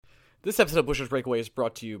This episode of Blueshirts Breakaway is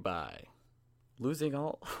brought to you by losing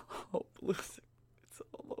all hope. Losing. It's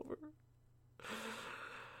all over.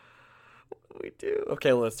 What do we do?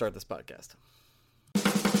 Okay, let's start this podcast.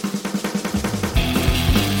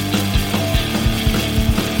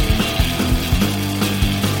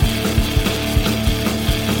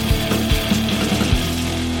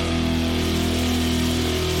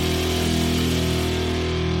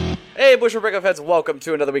 Hey, Blueshirts Breakaway fans, welcome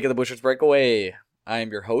to another week of the Blueshirts Breakaway. I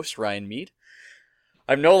am your host, Ryan Mead.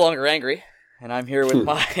 I'm no longer angry, and I'm here with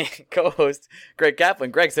my co-host, Greg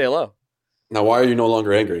Kaplan. Greg, say hello. Now, why are you no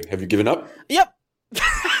longer angry? Have you given up? Yep.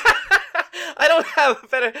 I don't have a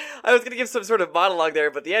better... I was going to give some sort of monologue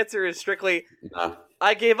there, but the answer is strictly, Nah.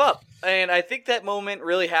 I gave up. And I think that moment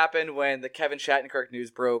really happened when the Kevin Shattenkirk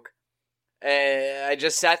news broke. And I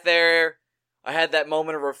just sat there, I had that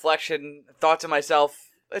moment of reflection, thought to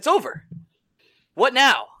myself, it's over. What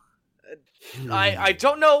now? I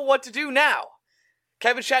don't know what to do now.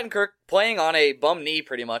 Kevin Shattenkirk playing on a bum knee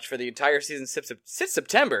pretty much for the entire season since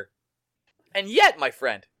September. And yet, my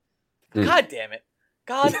friend, God damn it.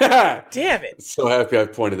 God damn it. So happy I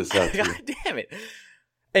pointed this out to you. God damn it.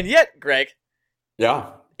 And yet, Greg.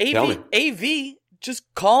 Yeah, tell me. AV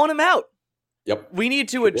just calling him out. Yep. We need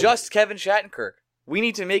to adjust Kevin Shattenkirk. We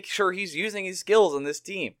need to make sure he's using his skills on this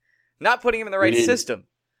team. Not putting him in the right system.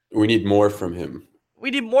 We need more from him. We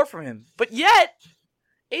need more from him. But yet,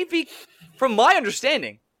 AV, from my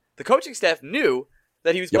understanding, the coaching staff knew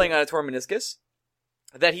that he was playing on a torn meniscus,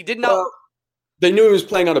 that he did not... Well, they knew he was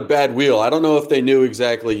playing on a bad wheel. I don't know if they knew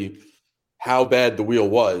exactly how bad the wheel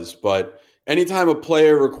was, but anytime a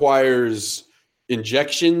player requires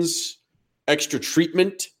injections, extra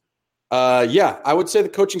treatment, I would say the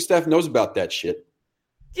coaching staff knows about that shit.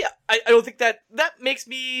 Yeah, I don't think that makes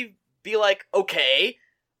me be like, okay,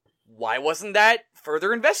 why wasn't that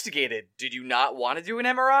further investigated? Did you not want to do an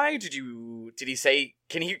MRI? Did he say,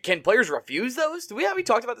 can players refuse those? Have we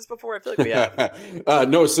talked about this before? I feel like we have.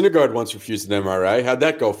 No, Syndergaard once refused an MRI. How'd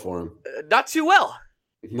that go for him? Not too well.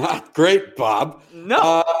 Not great, Bob.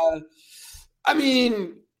 No. I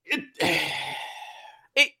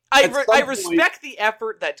respect the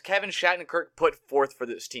effort that Kevin Shattenkirk put forth for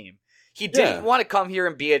this team. He didn't want to come here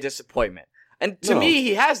and be a disappointment. And to me,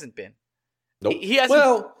 he hasn't been. Nope. He hasn't.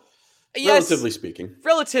 Well, yes, relatively speaking.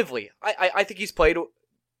 Relatively. I think he's played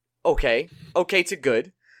okay. Okay to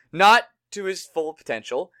good. Not to his full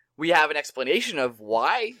potential. We have an explanation of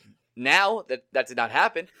why now that did not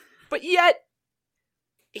happen. But yet,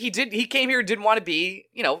 he came here and didn't want to be,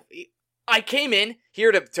 I came in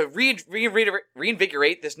here to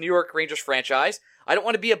reinvigorate this New York Rangers franchise. I don't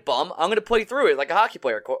want to be a bum. I'm going to play through it like a hockey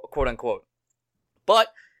player, quote unquote. But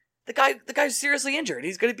the guy's seriously injured.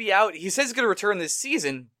 He's going to be out. He says he's going to return this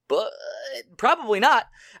season, but probably not.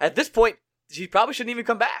 At this point, he probably shouldn't even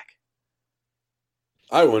come back.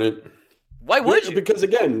 I wouldn't. Why would you? Because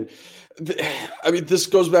again, this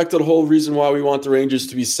goes back to the whole reason why we want the Rangers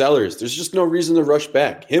to be sellers. There's just no reason to rush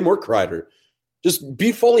back, him or Kreider. Just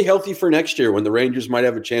be fully healthy for next year when the Rangers might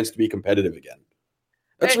have a chance to be competitive again.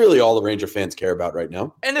 That's really all the Ranger fans care about right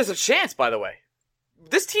now. And there's a chance, by the way.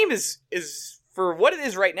 This team is for what it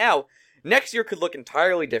is right now, next year could look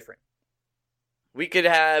entirely different. We could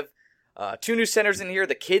have two new centers in here.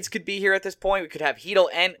 The kids could be here at this point. We could have Hedel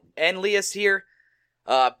and Lias here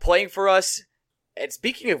playing for us. And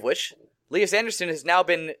speaking of which, Lias Andersson has now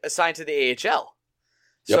been assigned to the AHL.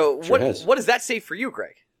 So what does that say for you,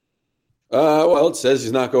 Greg? Well, it says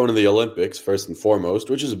he's not going to the Olympics, first and foremost,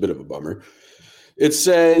 which is a bit of a bummer. It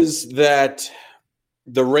says that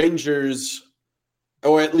the Rangers,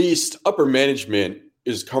 or at least upper management,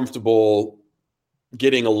 is comfortable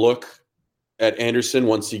getting a look at Andersson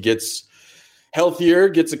once he gets healthier,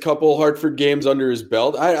 gets a couple Hartford games under his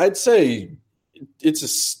belt. I'd say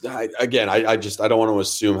I don't want to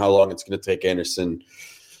assume how long it's going to take Andersson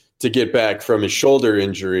to get back from his shoulder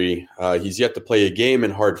injury. He's yet to play a game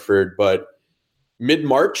in Hartford, but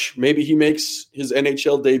mid-March, maybe he makes his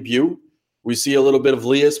NHL debut. We see a little bit of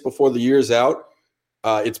Lias before the year's out.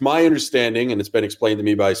 It's my understanding, and it's been explained to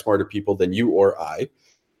me by smarter people than you or I,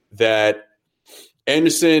 that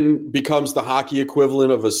Andersson becomes the hockey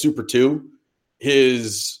equivalent of a Super 2.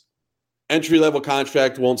 His entry-level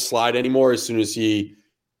contract won't slide anymore as soon as he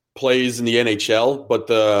plays in the NHL, but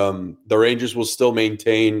the Rangers will still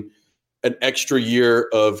maintain an extra year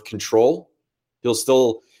of control. He'll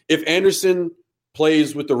still, if Andersson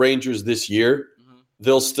plays with the Rangers this year,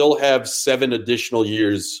 they'll still have 7 additional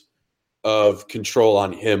years of control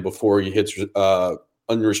on him before he hits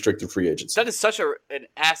unrestricted free agency. That is such an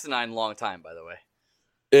asinine long time, by the way.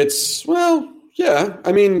 Yeah.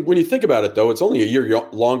 I mean, when you think about it, though, it's only a year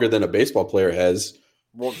longer than a baseball player has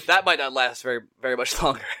Well, that might not last very, very much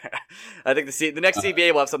longer. I think the next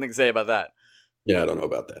CBA will have something to say about that. Yeah, I don't know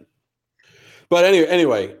about that. But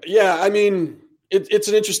anyway, yeah, I mean, it's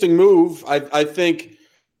an interesting move. I think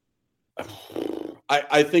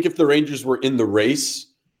if the Rangers were in the race,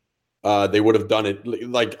 they would have done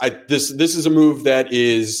it. This is a move that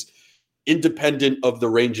is independent of the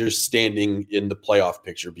Rangers standing in the playoff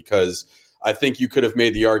picture, because I think you could have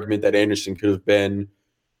made the argument that Anderson could have been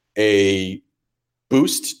a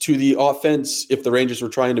boost to the offense if the Rangers were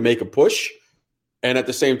trying to make a push. And at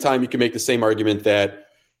the same time, you can make the same argument that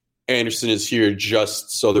Anderson is here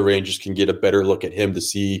just so the Rangers can get a better look at him to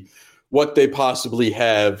see what they possibly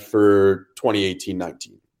have for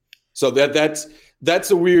 2018-19. So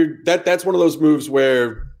that's a weird, that's one of those moves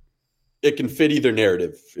where it can fit either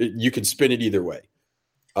narrative. You can spin it either way.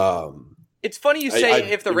 It's funny you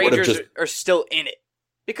say if the Rangers are still in it,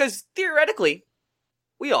 because theoretically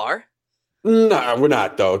we are. No, we're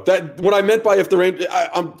not, though. What I meant by if the Rangers,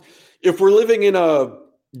 if we're living in a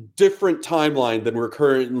different timeline than we're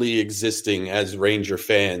currently existing as Ranger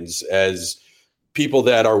fans, as people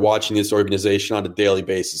that are watching this organization on a daily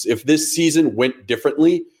basis, if this season went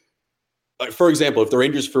differently, for example, if the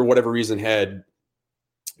Rangers for whatever reason had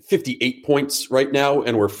 58 points right now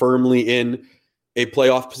and were firmly in a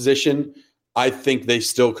playoff position, I think they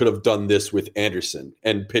still could have done this with Anderson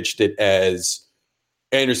and pitched it as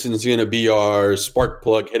Anderson's going to be our spark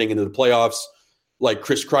plug heading into the playoffs, like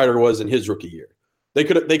Chris Kreider was in his rookie year. They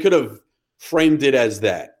could have framed it as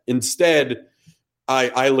that. Instead,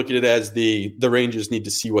 I look at it as the Rangers need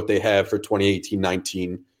to see what they have for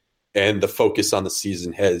 2018-19, and the focus on the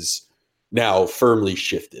season has now firmly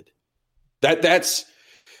shifted. That's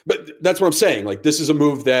what I'm saying. Like, this is a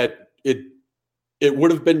move that it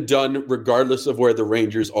would have been done regardless of where the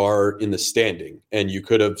Rangers are in the standing, and you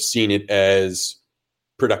could have seen it as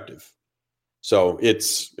productive. So it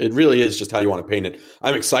really is just how you want to paint it.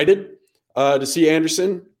 I'm excited to see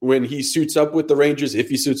Anderson when he suits up with the Rangers. If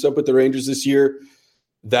he suits up with the Rangers this year,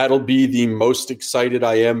 that'll be the most excited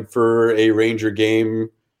I am for a Ranger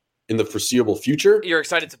game in the foreseeable future. You're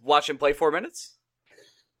excited to watch him play 4 minutes?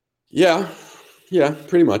 Yeah,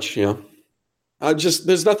 pretty much. Yeah.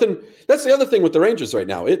 There's nothing. That's the other thing with the Rangers right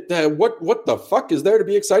now. What the fuck is there to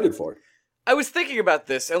be excited for? I was thinking about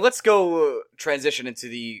this, and let's go transition into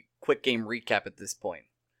the quick game recap at this point.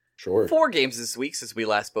 Sure. 4 games this week since we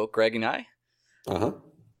last spoke, Greg and I. Uh-huh.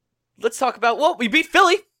 Let's talk about, we beat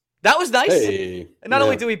Philly. That was nice. Hey, and not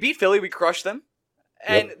only did we beat Philly, we crushed them.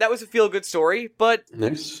 And that was a feel-good story, but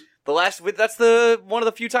nice. That's one of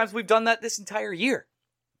the few times we've done that this entire year.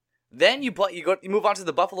 Then you move on to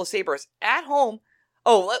the Buffalo Sabres at home.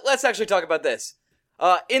 Oh, let's actually talk about this.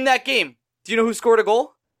 In that game, do you know who scored a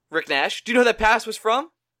goal? Rick Nash. Do you know who that pass was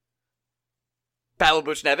from? Pavel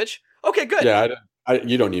Buchnevich. Okay, good. Yeah,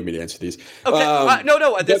 you don't need me to answer these. Okay,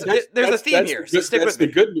 no. There's a theme here, so stick with me.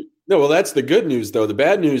 That's the good news, though. The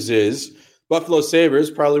bad news is Buffalo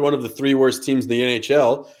Sabres, probably one of the 3 worst teams in the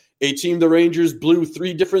NHL, a team the Rangers blew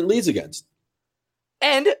 3 different leads against.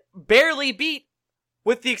 And barely beat,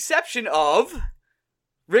 with the exception of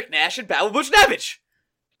Rick Nash and Pavel Buchnevich.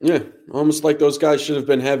 Yeah, almost like those guys should have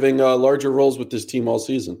been having larger roles with this team all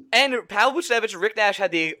season. And Pavel Buchnevich and Rick Nash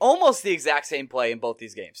had almost the exact same play in both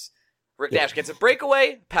these games. Rick Nash gets a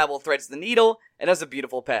breakaway, Pavel threads the needle, and has a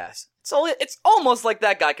beautiful pass. So it's almost like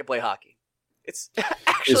that guy can play hockey. It's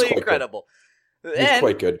actually incredible. It's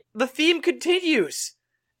quite good. The theme continues.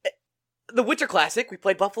 The Winter Classic, we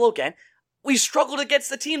played Buffalo again. We struggled against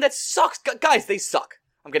the team that sucks. Guys, they suck.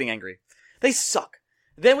 I'm getting angry. They suck.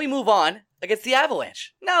 Then we move on against the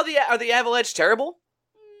Avalanche. Now, are the Avalanche terrible?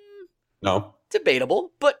 No.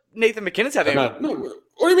 Debatable, but Nathan McKinnon's having... What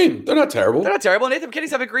do you mean? They're not terrible. They're not terrible. Nathan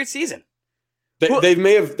McKinnon's having a great season. They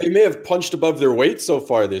may have punched above their weight so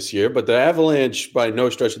far this year, but the Avalanche, by no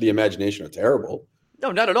stretch of the imagination, are terrible.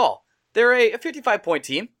 No, not at all. They're a 55-point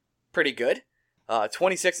team. Pretty good.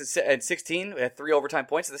 26 and 16 at 3 overtime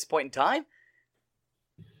points at this point in time.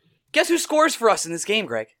 Guess who scores for us in this game,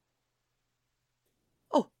 Greg?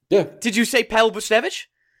 Oh, yeah. Did you say Pavel Buchnevich?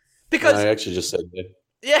 Because I actually just said that.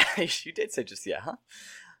 Yeah, you did say just huh?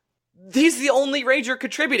 He's the only Ranger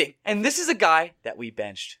contributing, and this is a guy that we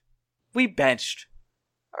benched.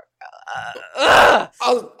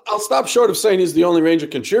 I'll stop short of saying he's the only Ranger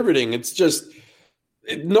contributing. It's just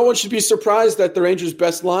no one should be surprised that the Rangers'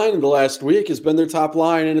 best line in the last week has been their top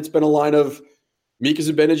line, and it's been a line of Mika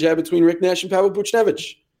Zibanejad between Rick Nash and Pavel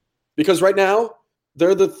Buchnevich. Because right now,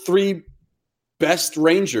 they're the 3 best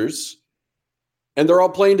Rangers, and they're all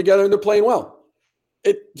playing together, and they're playing well.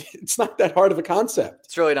 It's not that hard of a concept.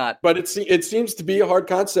 It's really not. But it seems to be a hard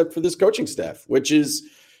concept for this coaching staff, which is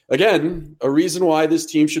again, a reason why this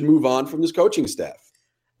team should move on from this coaching staff.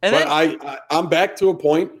 And but then, I'm back to a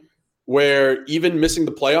point where even missing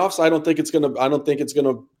the playoffs,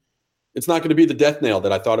 it's not going to be the death nail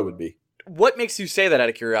that I thought it would be. what makes you say that out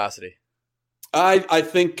of curiosity? I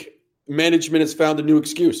think management has found a new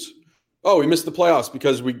excuse. Oh, we missed the playoffs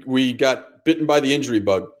because we got bitten by the injury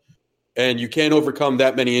bug, and you can't overcome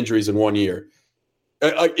that many injuries in 1 year.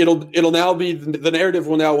 It'll now be the narrative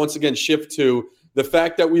will now once again shift to the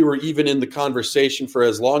fact that we were even in the conversation for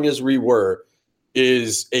as long as we were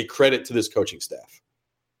is a credit to this coaching staff.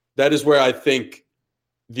 That is where I think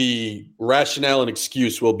the rationale and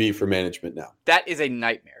excuse will be for management now. That is a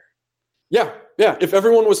nightmare. Yeah. If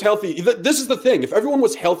everyone was healthy, this is the thing. If everyone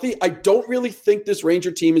was healthy, I don't really think this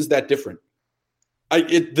Ranger team is that different.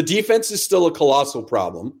 The defense is still a colossal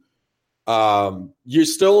problem. You're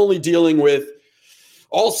still only dealing with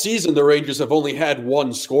all season. The Rangers have only had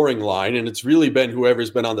one scoring line, and it's really been whoever's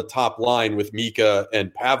been on the top line with Mika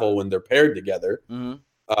and Pavel when they're paired together.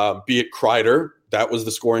 Mm-hmm. Be it Kreider, that was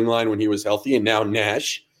the scoring line when he was healthy, and now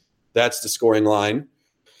Nash, that's the scoring line.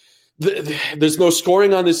 There's no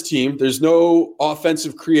scoring on this team. There's no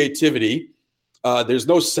offensive creativity. There's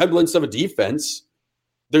no semblance of a defense.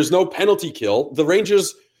 There's no penalty kill. The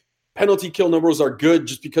Rangers' penalty kill numbers are good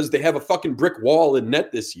just because they have a fucking brick wall in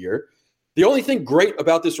net this year. The only thing great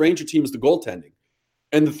about this Ranger team is the goaltending.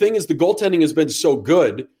 And the thing is, the goaltending has been so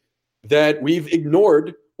good that we've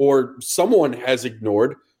ignored, or someone has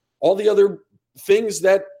ignored, all the other things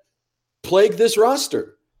that plague this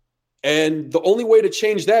roster. And the only way to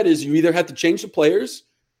change that is you either have to change the players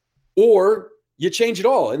or you change it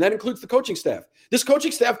all. And that includes the coaching staff. This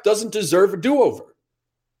coaching staff doesn't deserve a do-over.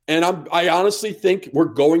 And I honestly think we're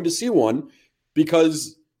going to see one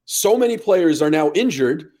because so many players are now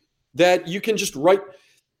injured that you can just write.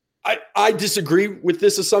 I disagree with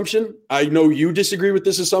this assumption. I know you disagree with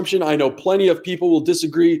this assumption. I know plenty of people will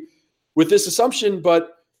disagree with this assumption, but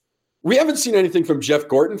we haven't seen anything from Jeff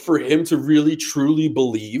Gorton for him to really, truly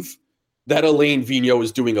believe that Alain Vigneault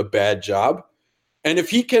is doing a bad job. And if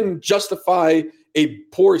he can justify a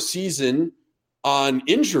poor season on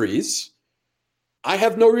injuries, I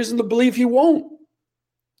have no reason to believe he won't.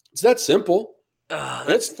 It's that simple.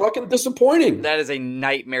 That's fucking disappointing. That is a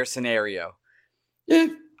nightmare scenario. Yeah.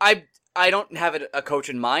 I don't have a coach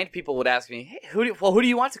in mind. People would ask me, hey, who do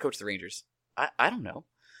you want to coach the Rangers? I don't know.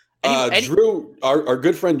 Drew, our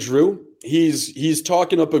good friend Drew, he's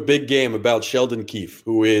talking up a big game about Sheldon Keefe,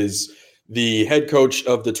 who is the head coach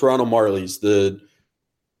of the Toronto Marlies, the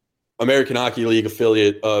American Hockey League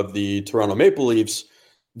affiliate of the Toronto Maple Leafs.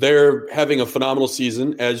 They're having a phenomenal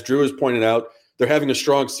season. As Drew has pointed out, they're having a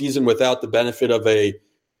strong season without the benefit of a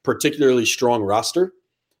particularly strong roster.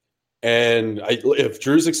 And if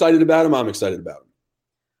Drew's excited about him, I'm excited about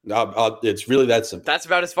him. It's really that simple. That's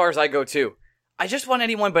about as far as I go, too. I just want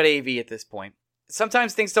anyone but AV at this point.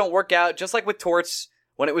 Sometimes things don't work out, just like with Torts.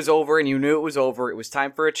 When it was over and you knew it was over, it was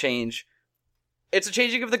time for a change. It's a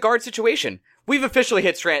changing of the guard situation. We've officially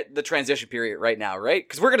hit the transition period right now, right?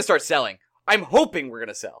 Because we're going to start selling. I'm hoping we're going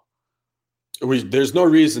to sell. There's no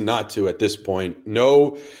reason not to at this point.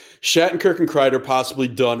 No, Shattenkirk and Kreider possibly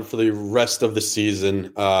done for the rest of the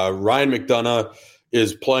season. Ryan McDonough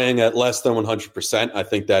is playing at less than 100%. I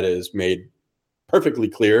think that is made perfectly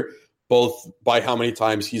clear, both by how many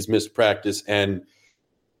times he's missed practice and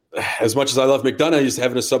as much as I love McDonough, he's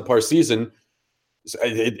having a subpar season.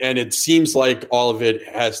 And it seems like all of it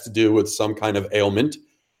has to do with some kind of ailment.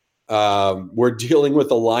 We're dealing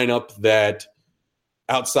with a lineup that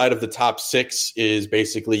outside of the top six is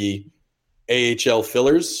basically AHL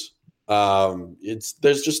fillers.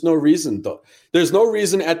 There's just no reason, though. There's no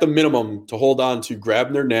reason at the minimum to hold on to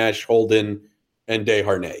Grabner, Nash, Holden, and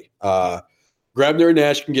Desharnais. Grabner and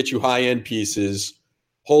Nash can get you high-end pieces.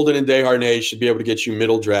 Holden and Desharnais should be able to get you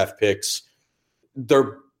middle draft picks.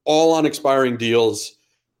 They're all on expiring deals.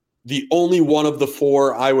 The only one of the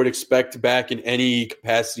four I would expect back in any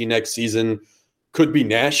capacity next season could be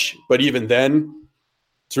Nash. But even then,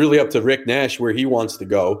 it's really up to Rick Nash where he wants to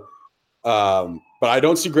go. But I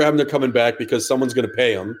don't see Grabner coming back because someone's going to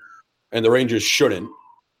pay him, and the Rangers shouldn't.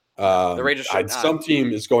 The Rangers shouldn't. Some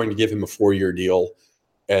team is going to give him a 4-year deal,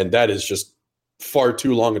 and that is just far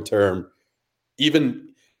too long a term. Even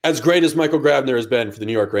as great as Michael Grabner has been for the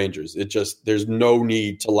New York Rangers, there's no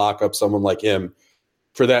need to lock up someone like him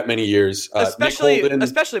for that many years.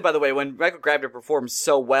 Especially, by the way, when Michael Grabner performs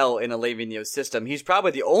so well in Alain Vigneault's system, he's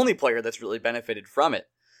probably the only player that's really benefited from it.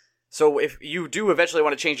 So if you do eventually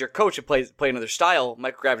want to change your coach and play another style,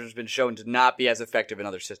 Michael Grabner's been shown to not be as effective in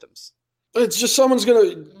other systems. It's just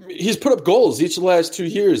he's put up goals each of the last 2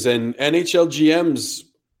 years, and NHL GMs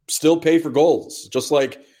still pay for goals. Just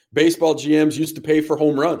like baseball GMs used to pay for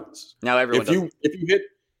home runs. Now everyone does.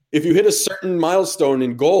 If you hit a certain milestone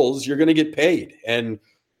in goals, you're going to get paid. And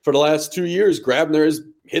for the last 2 years, Grabner has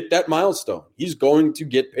hit that milestone. He's going to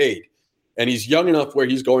get paid. And he's young enough where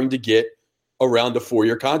he's going to get around a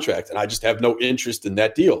 4-year contract. And I just have no interest in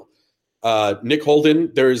that deal. Nick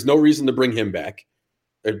Holden, there is no reason to bring him back.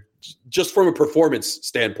 Just from a performance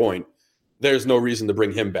standpoint, there's no reason to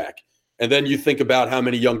bring him back. And then you think about how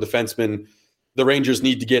many young defensemen the Rangers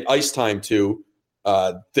need to get ice time to.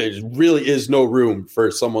 There really is no room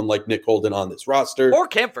for someone like Nick Holden on this roster. Or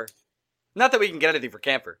Kampfer. Not that we can get anything for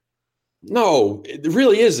Kampfer. No, it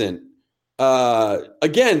really isn't.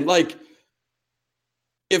 Again, like,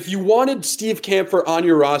 if you wanted Steve Kampfer on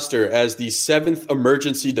your roster as the 7th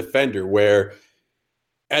emergency defender, where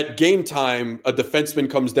at game time a defenseman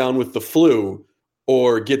comes down with the flu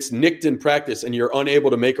or gets nicked in practice and you're unable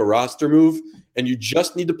to make a roster move and you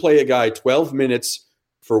just need to play a guy 12 minutes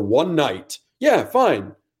for one night, yeah,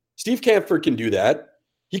 fine. Steve Kampfer can do that.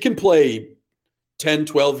 He can play 10,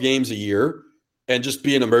 12 games a year and just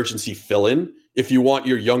be an emergency fill-in if you want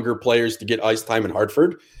your younger players to get ice time in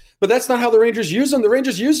Hartford. But that's not how the Rangers use him. The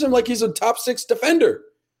Rangers use him like he's a top 6 defender.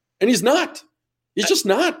 And he's not. He's just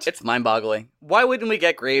not. It's mind-boggling. Why wouldn't we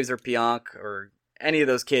get Graves or Pionk or any of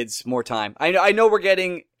those kids more time? I know we're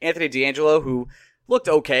getting Anthony DeAngelo, who looked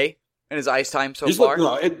okay in his ice time so far.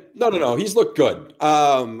 No. He's looked good.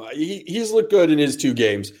 He's looked good in his 2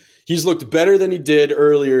 games. He's looked better than he did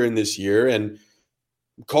earlier in this year. And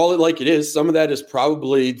call it like it is. Some of that is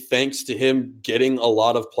probably thanks to him getting a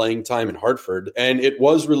lot of playing time in Hartford. And it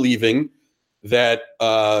was relieving that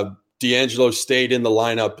DeAngelo stayed in the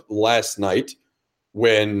lineup last night.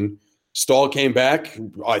 When Stahl came back,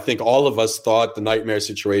 I think all of us thought the nightmare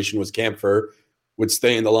situation was Kampfer would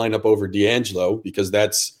stay in the lineup over DeAngelo, because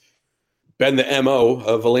that's been the MO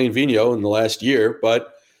of Alain Vigneault in the last year.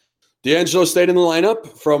 But DeAngelo stayed in the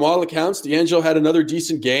lineup. From all accounts, DeAngelo had another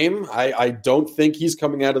decent game. I don't think he's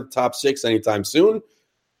coming out of the top 6 anytime soon,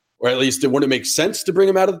 or at least it wouldn't make sense to bring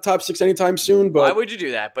him out of the top 6 anytime soon. But why would you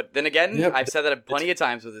do that? But then again, I've said that plenty of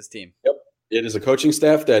times with this team. Yep. It is a coaching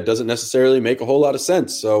staff that doesn't necessarily make a whole lot of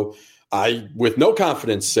sense. So I, with no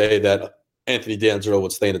confidence, say that Anthony DeAngelo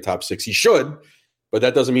would stay in the top 6. He should, but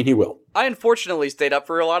that doesn't mean he will. I unfortunately stayed up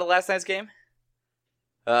for a lot of last night's game.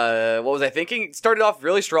 What was I thinking? It started off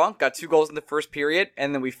really strong, got 2 goals in the first period,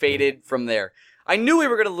 and then we faded from there. I knew we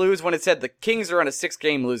were going to lose when it said the Kings are on a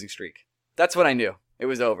 6-game losing streak. That's when I knew. It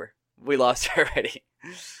was over. We lost already.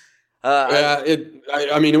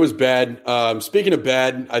 It was bad. Speaking of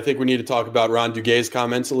bad, I think we need to talk about Ron Duguay's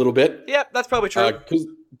comments a little bit. Yeah, that's probably true.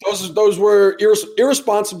 Because those were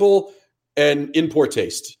irresponsible and in poor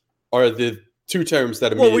taste are the 2 terms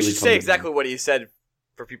that immediately. Well, we should say exactly what he said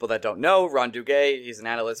for people that don't know. Ron Duguay, he's an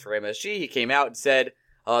analyst for MSG. He came out and said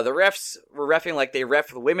the refs were reffing like they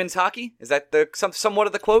ref women's hockey. Is that somewhat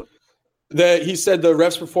of the quote? He said the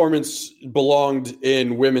refs' performance belonged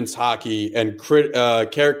in women's hockey and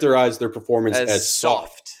characterized their performance as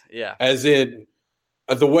soft. Yeah. As in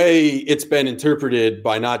the way it's been interpreted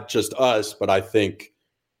by not just us, but I think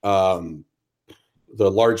the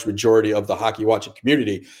large majority of the hockey watching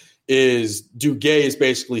community is Duguay is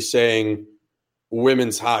basically saying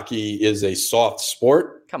women's hockey is a soft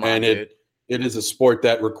sport. Come on, dude. It is a sport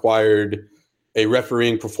that required a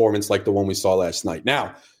refereeing performance like the one we saw last night.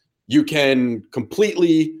 Now, you can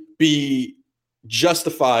completely be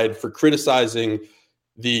justified for criticizing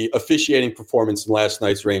the officiating performance in last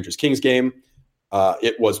night's Rangers-Kings game.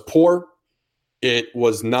 It was poor. It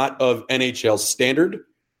was not of NHL standard.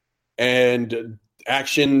 And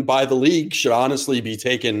action by the league should honestly be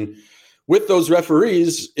taken with those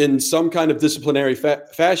referees in some kind of disciplinary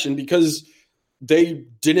fashion, because they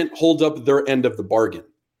didn't hold up their end of the bargain.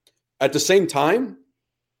 At the same time,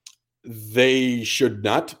 they should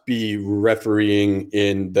not be refereeing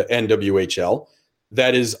in the NWHL.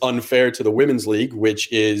 That is unfair to the women's league,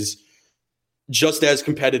 which is just as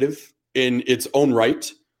competitive in its own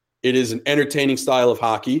right. It is an entertaining style of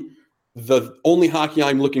hockey. The only hockey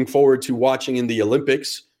I'm looking forward to watching in the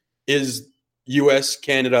Olympics is U.S.,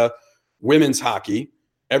 Canada, women's hockey.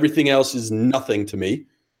 Everything else is nothing to me.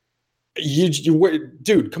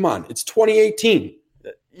 Dude, come on. It's 2018.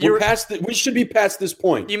 We should be past this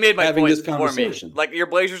point. You made my having point this conversation. For me. Like, your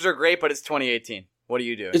Blazers are great, but it's 2018. What are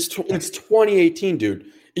you doing? It's 2018, dude.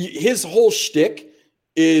 His whole shtick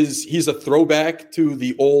is he's a throwback to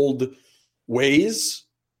the old ways.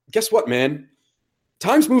 Guess what, man?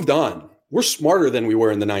 Time's moved on. We're smarter than we were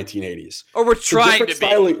in the 1980s. Or we're trying to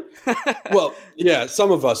be. Well, yeah, some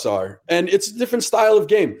of us are. And it's a different style of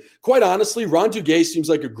game. Quite honestly, Ron Duguay seems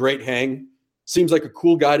like a great hang. Seems like a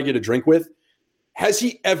cool guy to get a drink with. Has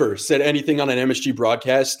he ever said anything on an MSG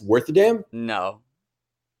broadcast worth a damn? No,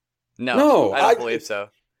 No, I don't believe so.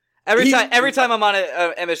 Every time I'm on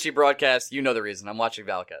a MSG broadcast, you know the reason. I'm watching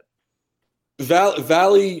Valcat.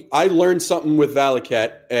 Valley, I learned something with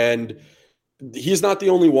Valicat, and he's not the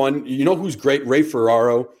only one. You know who's great? Ray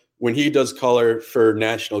Ferraro. When he does color for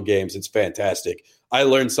national games, it's fantastic. I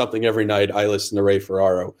learn something every night. I listen to Ray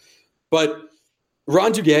Ferraro. But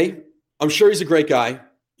Ron Duguay, I'm sure he's a great guy.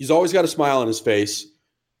 He's always got a smile on his face.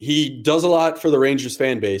 He does a lot for the Rangers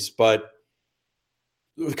fan base, but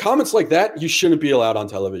with comments like that, you shouldn't be allowed on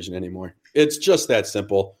television anymore. It's just that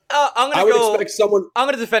simple. I'm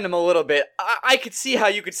going to defend him a little bit. I could see how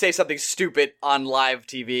you could say something stupid on live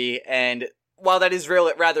TV, and while that is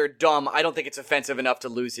rather dumb, I don't think it's offensive enough to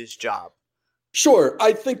lose his job. Sure.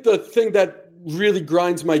 I think the thing that really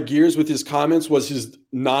grinds my gears with his comments was his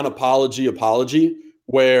non-apology apology,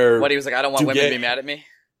 where he was like, I don't want women to be mad at me.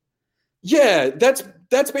 Yeah, that's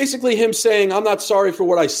basically him saying, I'm not sorry for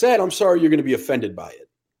what I said. I'm sorry you're going to be offended by it.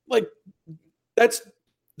 Like, that's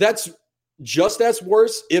just as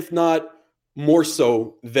worse, if not more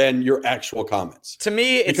so, than your actual comments. To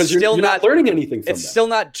me, it's because still you're not learning anything from It's still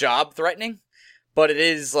not job threatening, but it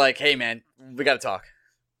is like, hey man, we got to talk.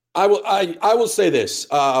 I will say this.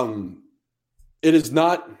 It is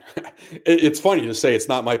not. It's funny to say it's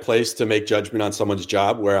not my place to make judgment on someone's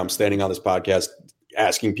job, where I'm standing on this podcast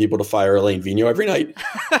asking people to fire Elaine Vigneault every night.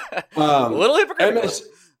 A little hypocritical.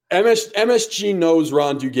 MSG knows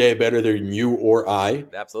Ron Duguay better than you or I.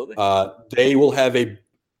 Absolutely.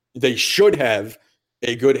 They should have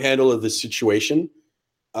a good handle of the situation.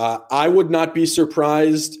 I would not be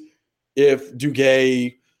surprised if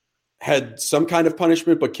Duguay had some kind of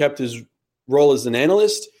punishment but kept his role as an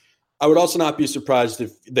analyst. I would also not be surprised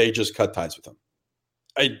if they just cut ties with him.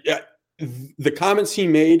 The comments he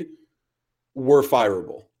made were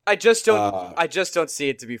fireable. I just don't see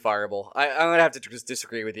it to be fireable. I'm going to have to just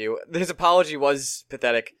disagree with you. His apology was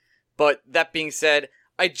pathetic, but that being said,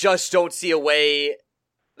 I just don't see a way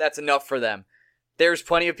that's enough for them. There's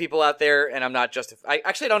plenty of people out there, and I'm not I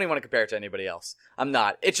don't even want to compare it to anybody else. I'm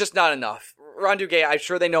not. It's just not enough. Ron Duguay, I'm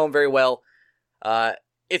sure they know him very well.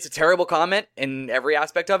 It's a terrible comment in every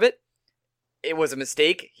aspect of it. It was a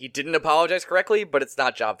mistake. He didn't apologize correctly, but it's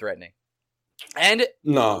not job threatening. And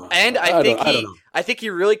I think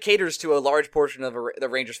he really caters to a large portion of the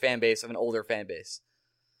Rangers fan base, of an older fan base.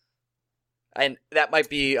 And that might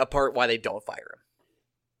be a part why they don't fire him.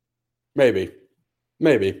 Maybe.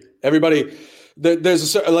 Everybody,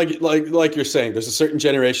 there's a like you're saying, there's a certain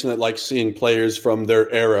generation that likes seeing players from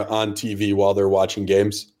their era on TV while they're watching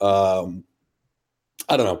games. I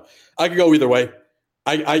don't know. I could go either way.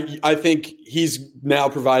 I think he's now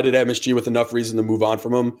provided MSG with enough reason to move on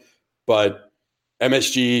from him, but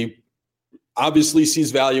MSG obviously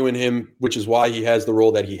sees value in him, which is why he has the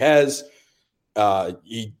role that he has.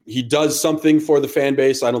 He does something for the fan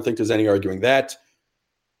base. I don't think there's any arguing that.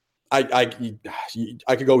 I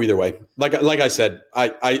could go either way. Like I said,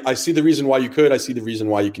 I see the reason why you could. I see the reason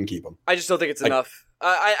why you can keep him. I just don't think it's enough.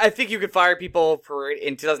 I think you could fire people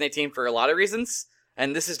in 2018 for a lot of reasons,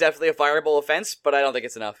 and this is definitely a fireable offense, but I don't think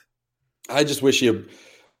it's enough. I just wish it's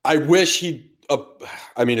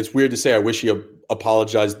weird to say I wish he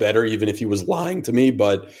apologized better, even if he was lying to me,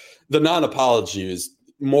 but the non-apology is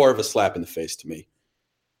more of a slap in the face to me.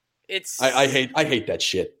 I hate that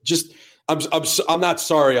shit. Just I'm not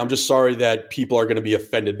sorry. I'm just sorry that people are going to be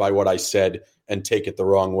offended by what I said and take it the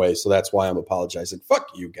wrong way. So that's why I'm apologizing. Fuck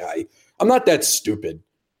you, guy. I'm not that stupid.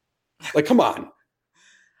 Like, come on.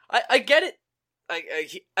 I get it.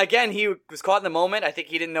 He was caught in the moment. I think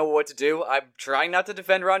he didn't know what to do. I'm trying not to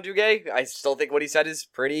defend Ron Duguay. I still think what he said is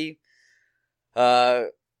pretty... there's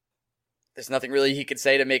nothing really he could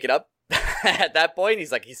say to make it up at that point. He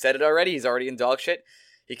said it already. He's already in dog shit.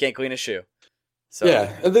 He can't clean his shoe. So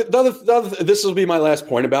yeah, this will be my last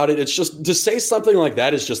point about it. It's just, to say something like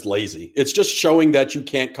that is just lazy. It's just showing that you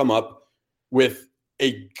can't come up with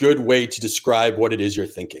a good way to describe what it is you're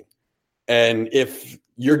thinking. And if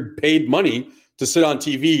you're paid money to sit on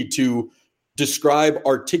TV to describe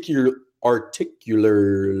articularly,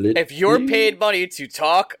 if you're paid money to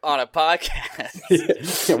talk on a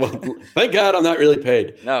podcast, well, thank God I'm not really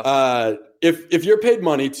paid. No. If you're paid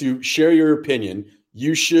money to share your opinion,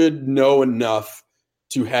 you should know enough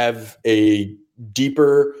to have a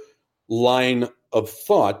deeper line of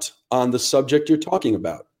thought on the subject you're talking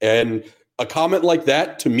about. And a comment like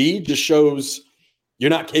that, to me, just shows you're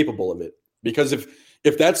not capable of it. Because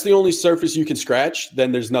if that's the only surface you can scratch,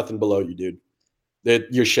 then there's nothing below you, dude.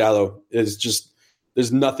 You're shallow. It's just,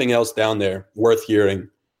 there's nothing else down there worth hearing.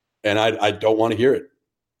 And I don't want to hear it.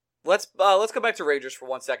 Let's go back to Rangers for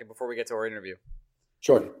 1 second before we get to our interview.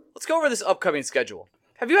 Sure. Let's go over this upcoming schedule.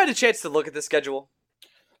 Have you had a chance to look at the schedule?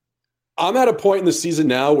 I'm at a point in the season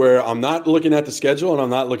now where I'm not looking at the schedule and I'm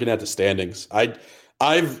not looking at the standings. I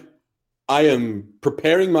am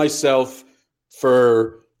preparing myself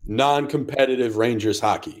for non-competitive Rangers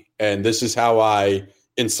hockey, and this is how I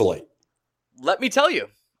insulate. Let me tell you.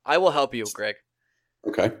 I will help you, Greg.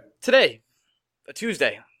 Okay. Today, a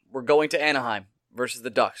Tuesday, we're going to Anaheim versus the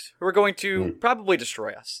Ducks, who are going to probably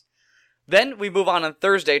destroy us. Then we move on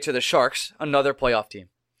Thursday to the Sharks, another playoff team.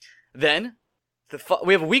 Then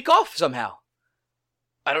we have a week off somehow.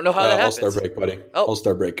 I don't know how that happens. All-Star break, buddy. Oh,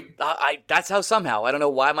 All-Star break. That's how somehow. I don't know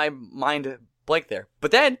why my mind blanked there.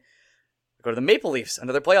 But then we go to the Maple Leafs,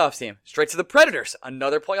 another playoff team. Straight to the Predators,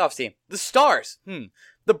 another playoff team. The Stars,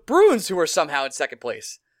 the Bruins, who are somehow in second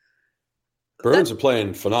place. Bruins are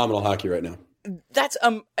playing phenomenal hockey right now.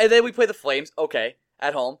 And then we play the Flames, okay,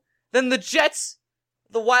 at home. Then the Jets,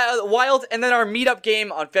 the Wild, and then our meetup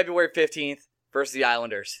game on February 15th versus the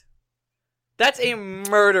Islanders. That's a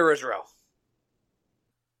murderer's row.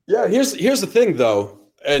 Yeah, here's the thing, though,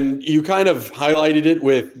 and you kind of highlighted it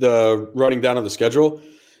with the running down of the schedule.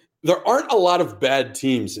 There aren't a lot of bad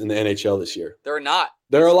teams in the NHL this year. There are not.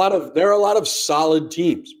 There are a lot of solid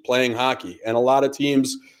teams playing hockey, and a lot of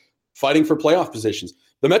teams fighting for playoff positions.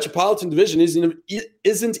 The Metropolitan Division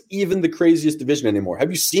isn't even the craziest division anymore.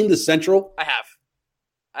 Have you seen the Central? I have.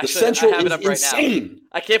 The Central I have it is up right insane. now.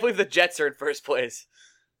 I can't believe the Jets are in first place.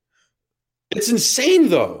 It's insane,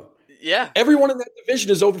 though. Yeah. Everyone in that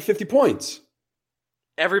division is over 50 points.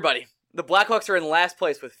 Everybody. The Blackhawks are in last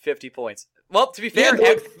place with 50 points. Well, to be fair...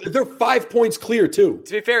 Yeah, they're 5 points clear, too.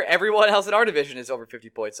 To be fair, everyone else in our division is over 50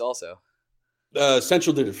 points also.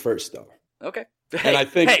 Central did it first, though. Okay. And I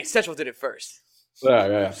think, Central did it first.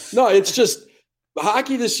 Yeah. No, it's just...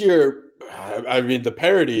 Hockey this year, I mean, the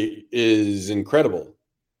parity is incredible.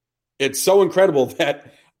 It's so incredible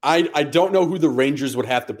that I don't know who the Rangers would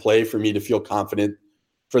have to play for me to feel confident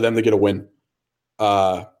for them to get a win.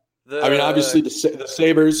 Obviously, the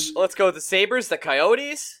Sabres. Let's go with the Sabres, the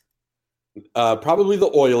Coyotes. Probably the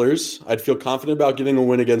Oilers. I'd feel confident about getting a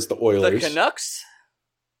win against the Oilers. The Canucks.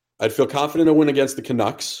 I'd feel confident a win against the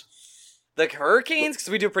Canucks. The Hurricanes, because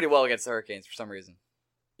we do pretty well against the Hurricanes for some reason.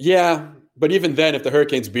 Yeah, but even then, if the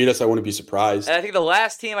Hurricanes beat us, I wouldn't be surprised. And I think the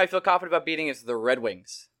last team I feel confident about beating is the Red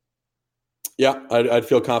Wings. Yeah, I'd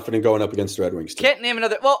feel confident going up against the Red Wings, too. Can't name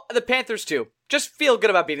another... Well, the Panthers, too. Just feel good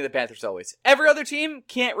about beating the Panthers always. Every other team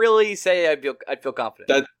can't really say I'd feel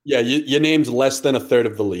confident. You named less than a third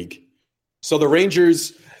of the league. So the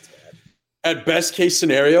Rangers, at best case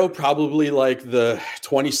scenario, probably like the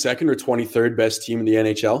 22nd or 23rd best team in the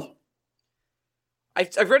NHL.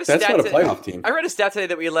 I've read a stat. That's not a playoff team. I read a stat today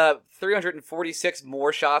that we let up 346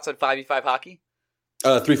 more shots on 5v5 hockey.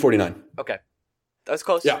 349. Okay. That was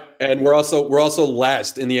close. Yeah, and we're also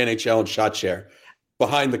last in the NHL in shot share,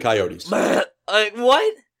 behind the Coyotes.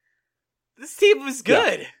 What? This team was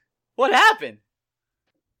good. Yeah. What happened?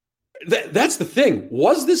 That's the thing.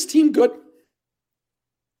 Was this team good?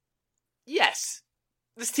 Yes.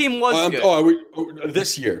 This team was good.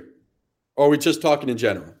 This year? Or are we just talking in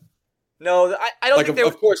general? No, I don't think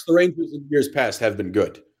Of course, the Rangers in years past have been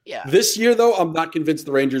good. Yeah. This year, though, I'm not convinced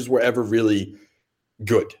the Rangers were ever really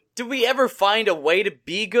good. Did we ever find a way to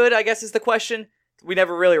be good, I guess is the question. We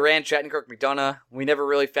never really ran Shattenkirk-McDonough. We never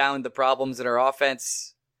really found the problems in our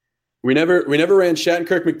offense. We never ran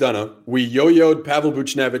Shattenkirk-McDonough. We yo-yoed Pavel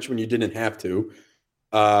Buchnevich when you didn't have to.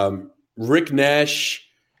 Rick Nash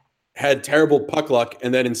had terrible puck luck,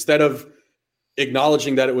 and then instead of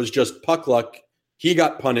acknowledging that it was just puck luck, he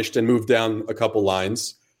got punished and moved down a couple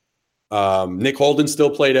lines. Nick Holden still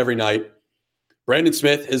played every night. Brandon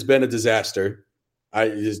Smith has been a disaster.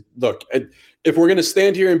 Look, if we're going to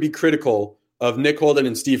stand here and be critical of Nick Holden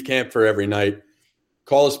and Steve Kampfer every night,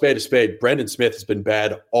 call a spade a spade. Brandon Smith has been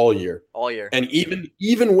bad all year. All year. And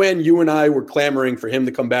even when you and I were clamoring for him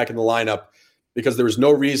to come back in the lineup because there was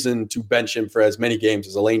no reason to bench him for as many games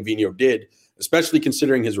as Alain Vigneault did, especially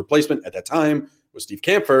considering his replacement at that time was Steve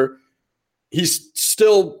Kampfer, he's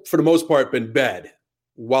still, for the most part, been bad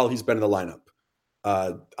while he's been in the lineup.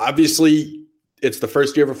 Obviously, it's the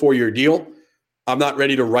first year of a 4-year deal. I'm not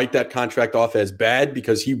ready to write that contract off as bad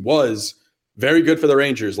because he was very good for the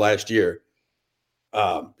Rangers last year.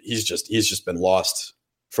 He's just been lost,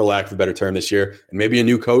 for lack of a better term, this year. And maybe a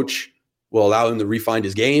new coach will allow him to refine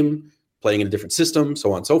his game, playing in a different system,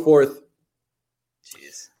 so on and so forth.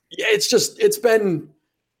 Jeez. Yeah, it's been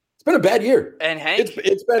a bad year. And Hank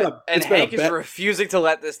is refusing to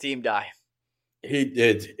let this team die. He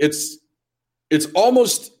did. It's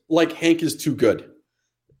almost like Hank is too good.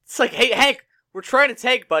 It's like, hey, Hank, we're trying to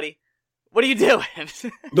tank, buddy. What are you doing?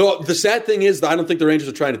 No, the sad thing is that I don't think the Rangers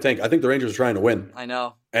are trying to tank. I think the Rangers are trying to win. I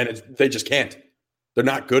know. And they just can't. They're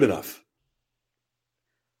not good enough.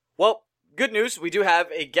 Well, good news. We do have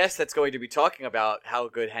a guest that's going to be talking about how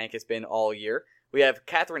good Hank has been all year. We have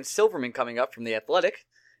Catherine Silverman coming up from The Athletic,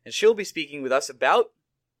 and she'll be speaking with us about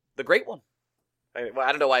the great one. I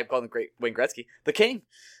don't know why I'm calling him Great Wayne Gretzky. The King,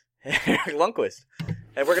 Henrik Lundqvist.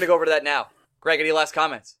 And we're going to go over to that now. Greg, any last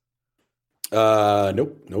comments?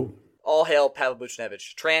 Nope. All hail Pavel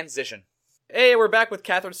Buchnevich. Transition. Hey, we're back with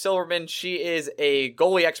Catherine Silverman. She is a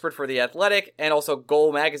goalie expert for The Athletic and also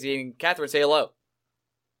Goal Magazine. Catherine, say hello.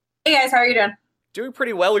 Hey guys, how are you doing? Doing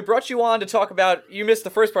pretty well. We brought you on to talk about, you missed the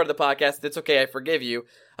first part of the podcast. It's okay, I forgive you.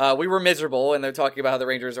 We were miserable, and they're talking about how the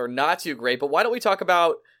Rangers are not too great, but why don't we talk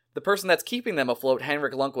about the person that's keeping them afloat,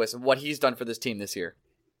 Henrik Lundqvist, and what he's done for this team this year?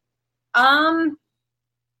 I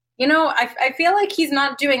feel like he's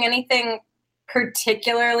not doing anything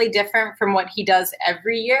particularly different from what he does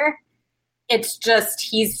every year. It's just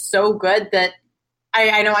he's so good that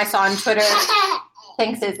I know I saw on Twitter.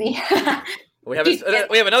 Thanks, Izzy. We have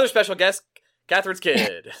another special guest, Catherine's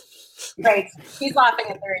kid. Right. He's laughing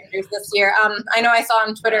at the Rangers this year. I know I saw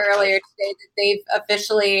on Twitter earlier today that they've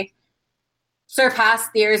officially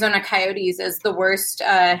surpassed the Arizona Coyotes as the worst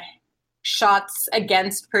shots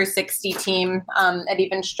against per 60 team at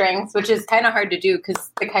even strength, which is kind of hard to do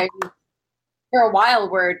because the Coyotes for a while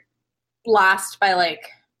were last by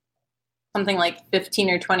something like 15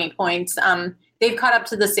 or 20 points. They've caught up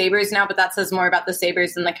to the Sabres now, but that says more about the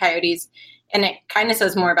Sabres than the Coyotes. And it kind of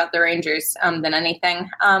says more about the Rangers than anything.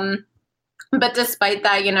 But despite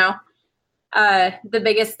that, the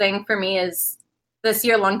biggest thing for me is this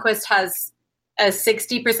year Lundqvist has a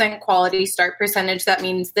 60% quality start percentage. That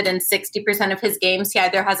means that in 60% of his games, he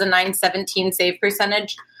either has a .917 save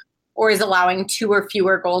percentage or is allowing 2 or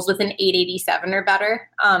fewer goals with an .887 or better,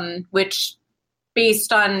 which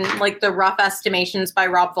based on the rough estimations by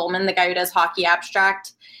Rob Volman, the guy who does Hockey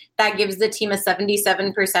Abstract, that gives the team a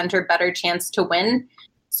 77% or better chance to win.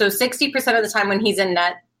 So 60% of the time when he's in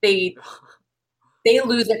net, they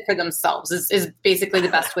lose it for themselves is basically the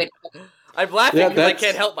best way to put it. I'm laughing because I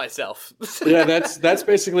can't help myself. Yeah, that's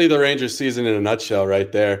basically the Rangers season in a nutshell right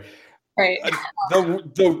there. Right.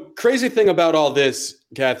 The crazy thing about all this,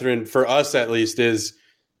 Catherine, for us at least, is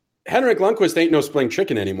Henrik Lundqvist ain't no spring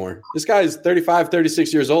chicken anymore. This guy's 35,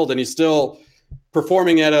 36 years old, and he's still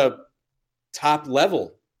performing at a top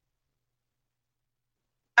level.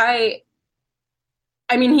 I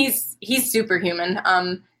mean, he's superhuman.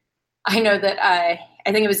 I know that I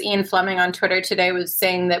think it was Ian Fleming on Twitter today was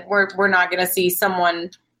saying that we're not going to see someone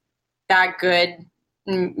that good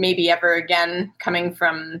maybe ever again coming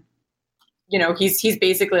from, he's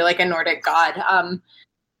basically like a Nordic god.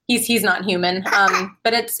 He's not human.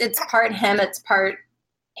 But it's part him, it's part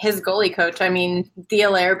his goalie coach. I mean, the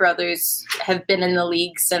Allaire brothers have been in the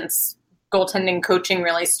league since goaltending coaching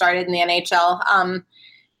really started in the NHL.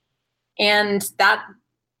 And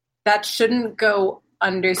that shouldn't go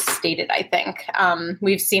understated, I think.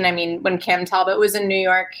 We've seen, when Cam Talbot was in New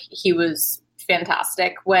York, he was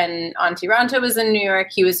fantastic. When Antti Raanta was in New York,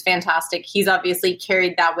 he was fantastic. He's obviously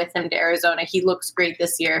carried that with him to Arizona. He looks great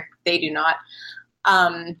this year. They do not.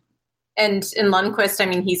 And in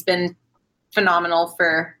Lundqvist, he's been phenomenal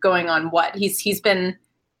for going on what? He's been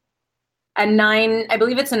a 9, I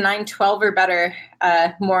believe it's a 912 or better,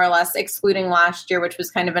 more or less, excluding last year, which was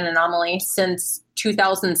kind of an anomaly, since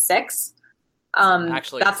 2006.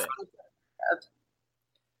 Actually, that's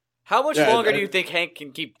how much longer do you think Hank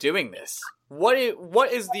can keep doing this? What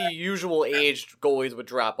is the usual age goalies would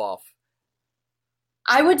drop off?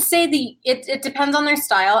 I would say it depends on their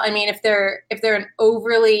style. If they're an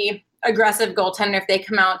overly aggressive goaltender, if they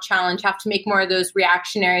come out, challenge, have to make more of those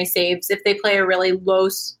reactionary saves. If they play a really low,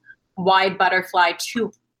 wide butterfly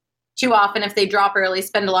too often, if they drop early,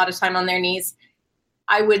 spend a lot of time on their knees,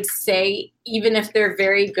 I would say even if they're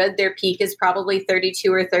very good, their peak is probably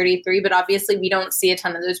 32 or 33. But obviously, we don't see a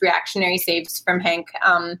ton of those reactionary saves from Hank.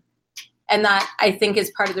 And that, I think, is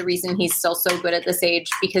part of the reason he's still so good at this age,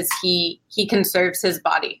 because he conserves his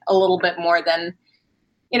body a little bit more than,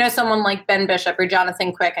 someone like Ben Bishop or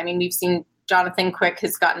Jonathan Quick. We've seen Jonathan Quick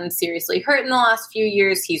has gotten seriously hurt in the last few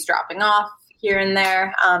years. He's dropping off here and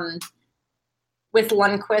there. With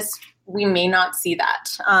Lundqvist, we may not see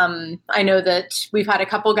that. I know that we've had a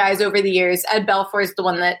couple guys over the years. Ed Belfour is the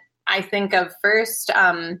one that I think of first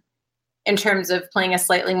in terms of playing a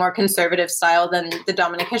slightly more conservative style than the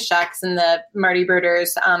Dominic Hasheks and the Marty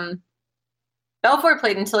Brodeurs. Belfour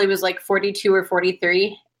played until he was 42 or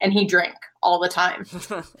 43, and he drank all the time.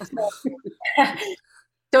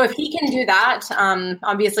 So if he can do that,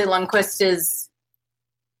 obviously Lundqvist is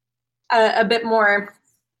a bit more.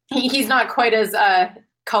 He's not quite as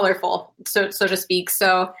colorful, so to speak.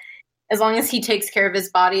 So as long as he takes care of his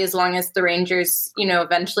body, as long as the Rangers,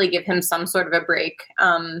 eventually give him some sort of a break,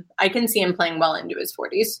 I can see him playing well into his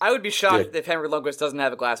 40s. I would be shocked if Henrik Lundqvist doesn't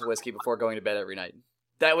have a glass of whiskey before going to bed every night.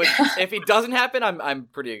 That would, if it doesn't happen, I'm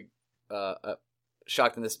pretty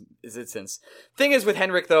shocked in this instance. Thing is with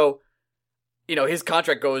Henrik though, his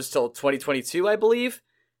contract goes till 2022, I believe.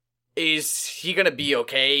 Is he going to be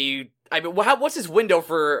okay? I mean, what's his window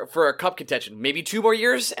for a cup contention? Maybe 2 more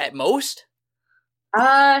years at most?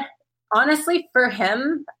 Honestly, for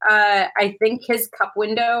him, I think his cup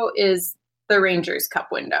window is the Rangers' cup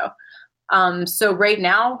window. So right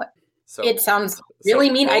now, it sounds really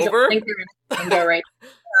mean. Over? I don't think they're in a cup window right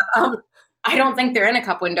now. I don't think they're in a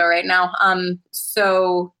cup window right now.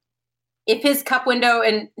 So if his cup window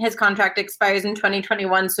and his contract expires in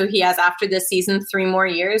 2021, so he has after this season 3 more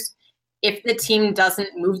years, if the team doesn't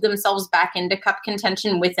move themselves back into cup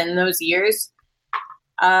contention within those years,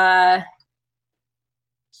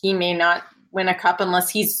 he may not win a cup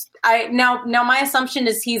unless now my assumption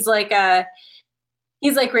is he's like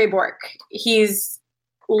Ray Bourque. He's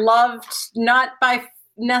loved not by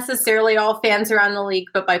necessarily all fans around the league,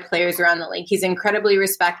 but by players around the league. He's incredibly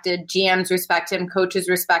respected. GMs respect him. Coaches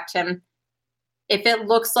respect him. If it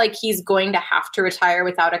looks like he's going to have to retire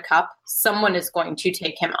without a cup, someone is going to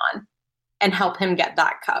take him on and help him get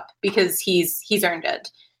that cup because he's earned it.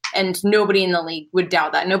 And nobody in the league would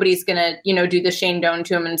doubt that. Nobody's going to, do the Shane Doan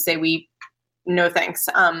to him and say, no thanks.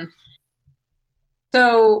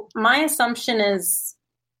 So my assumption is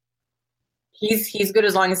he's good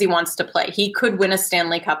as long as he wants to play. He could win a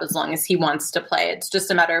Stanley Cup as long as he wants to play. It's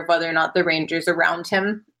just a matter of whether or not the Rangers around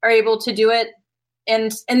him are able to do it.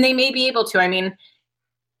 And they may be able to. I mean,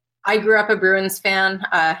 I grew up a Bruins fan.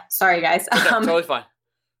 Sorry, guys. Totally fine.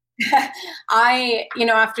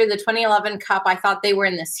 After the 2011 Cup, I thought they were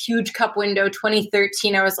in this huge Cup window.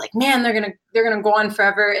 2013, I was like, man, they're gonna go on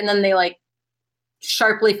forever. And then they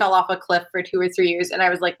sharply fell off a cliff for 2 or 3 years. And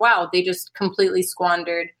I was like, wow, they just completely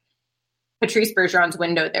squandered Patrice Bergeron's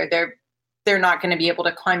window there. They're not going to be able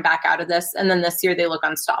to climb back out of this. And then this year they look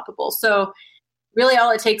unstoppable. So really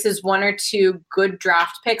all it takes is 1 or 2 good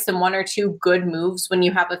draft picks and 1 or 2 good moves when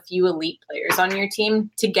you have a few elite players on your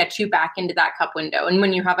team to get you back into that cup window. And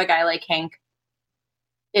when you have a guy like Hank,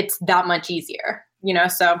 it's that much easier,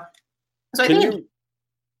 so I think.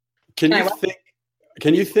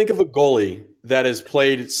 Can you think of a goalie that has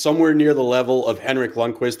played somewhere near the level of Henrik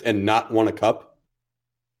Lundqvist and not won a cup?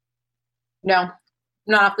 No,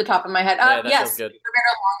 not off the top of my head. Yes, good.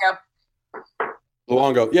 Roberto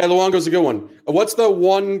Luongo. Yeah, Luongo's a good one. What's the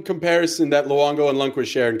one comparison that Luongo and Lundqvist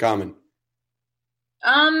share in common?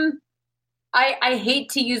 I hate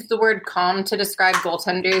to use the word calm to describe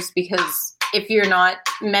goaltenders because if you're not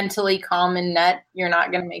mentally calm in net, you're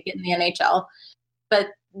not going to make it in the NHL. But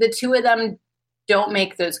the two of them don't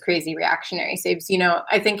make those crazy reactionary saves.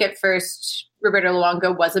 I think at first Roberto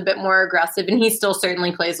Luongo was a bit more aggressive, and he still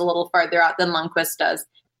certainly plays a little farther out than Lundqvist does.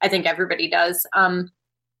 I think everybody does.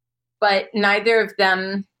 But neither of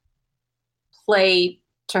them play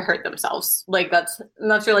to hurt themselves.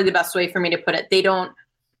 That's really the best way for me to put it. They don't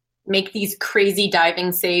make these crazy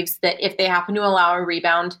diving saves that if they happen to allow a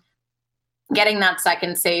rebound, getting that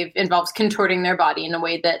second save involves contorting their body in a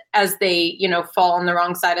way that as they, fall on the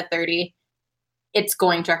wrong side of 30, it's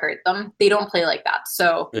going to hurt them. They don't play like that.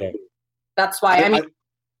 So that's why,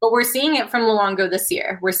 but we're seeing it from Luongo this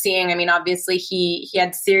year. We're seeing, obviously he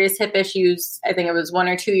had serious hip issues. I think it was 1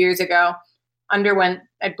 or 2 years ago. Underwent,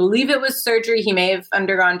 I believe it was surgery. He may have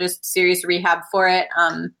undergone just serious rehab for it.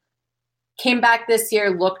 Came back this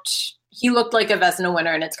year, he looked like a Vezina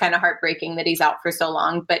winner, and it's kind of heartbreaking that he's out for so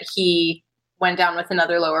long, but he went down with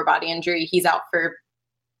another lower body injury. He's out for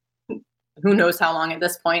who knows how long at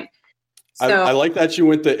this point. So, I like that you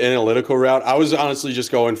went the analytical route. I was honestly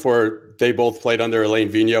just going for they both played under Alain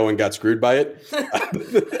Vigneault and got screwed by it.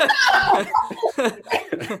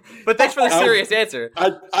 But thanks for the serious answer.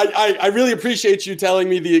 I really appreciate you telling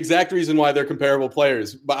me the exact reason why they're comparable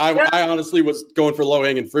players. But I honestly was going for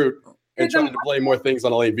low-hanging fruit and trying to play more things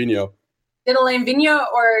on Alain Vigneault. Did Alain Vigneault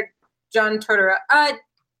or John Tortorella?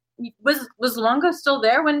 Was Luongo still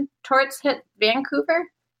there when Torts hit Vancouver?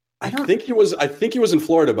 I think he was in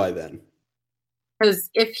Florida by then. Because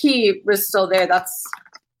if he was still there, that's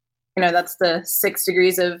the 6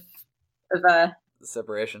 degrees of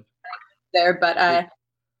separation there. But I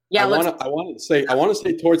want to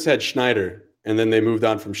say Torts had Schneider, and then they moved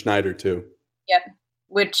on from Schneider too. Yep.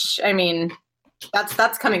 Which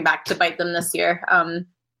that's coming back to bite them this year.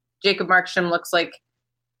 Jacob Markstrom looks like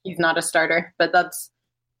he's not a starter, but that's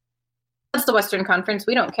the Western Conference.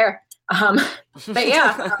 We don't care. But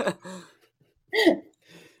yeah,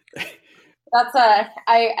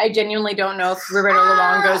 I genuinely don't know if Roberto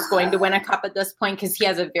Luongo is going to win a cup at this point because he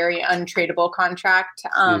has a very untradeable contract.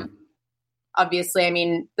 Obviously, I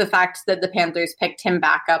mean, the fact that the Panthers picked him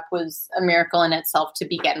back up was a miracle in itself to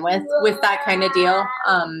begin with that kind of deal.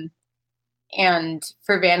 And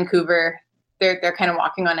for Vancouver, they're kind of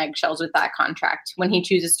walking on eggshells with that contract. When he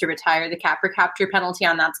chooses to retire, the cap recapture penalty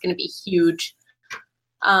on that's going to be huge.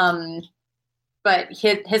 But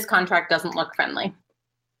his contract doesn't look friendly.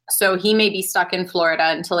 So he may be stuck in Florida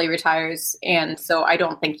until he retires. And so I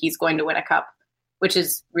don't think he's going to win a cup, which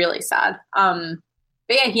is really sad.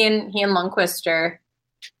 But yeah, he and Lundqvist are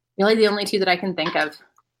really the only two that I can think of.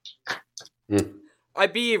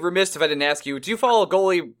 I'd be remiss if I didn't ask you, do you follow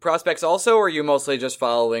goalie prospects also, or are you mostly just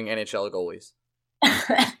following NHL goalies?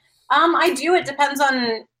 I do. It depends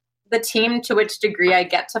on the team to which degree I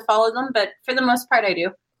get to follow them, but for the most part, I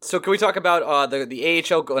do. So can we talk about the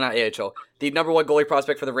AHL, not AHL, the number one goalie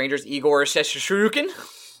prospect for the Rangers, Igor Shesterkin?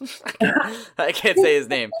 I can't say his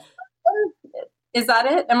name. Is that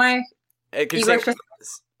it? Am I?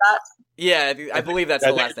 Yeah, I believe that's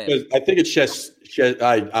the last name. I think it's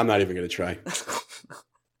I'm not even going to try.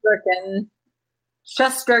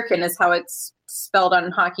 Shesterkin is how it's spelled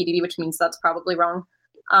on HockeyDB, which means that's probably wrong.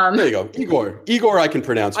 There you go, Igor. I can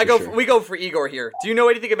pronounce. We go for Igor here. Do you know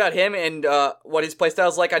anything about him and what his play style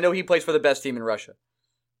is like? I know he plays for the best team in Russia.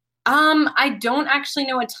 I don't actually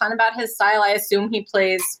know a ton about his style. I assume he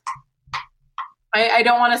plays. I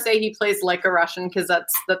don't want to say he plays like a Russian because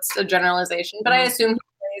that's a generalization, but I assume he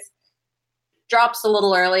plays drops a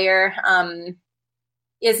little earlier.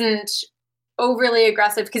 Isn't overly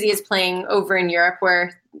aggressive because he is playing over in Europe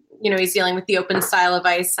where he's dealing with the open style of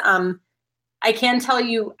ice. I can tell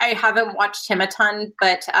you, I haven't watched him a ton,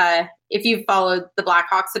 but if you've followed the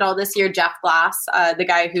Blackhawks at all this year, Jeff Glass, the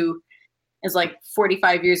guy who is like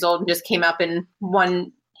 45 years old and just came up and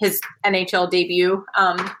won his NHL debut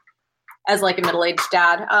as like a middle-aged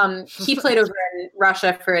dad. He played over in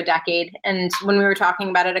Russia for a decade. And when we were talking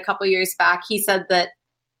about it a couple years back, he said that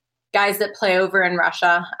guys that play over in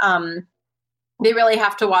Russia, they really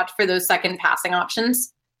have to watch for those second passing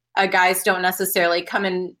options. Guys don't necessarily come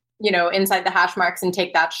in, inside the hash marks and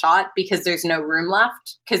take that shot because there's no room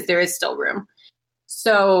left, because there is still room.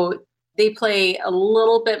 So they play a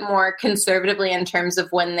little bit more conservatively in terms of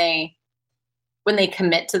when they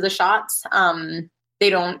commit to the shots.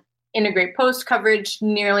 They don't integrate post coverage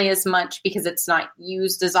nearly as much because it's not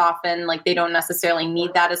used as often. Like they don't necessarily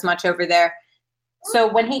need that as much over there. So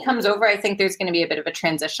when he comes over, I think there's going to be a bit of a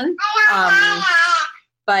transition.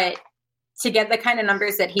 But to get the kind of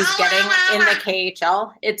numbers that he's getting in the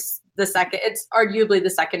KHL, it's arguably the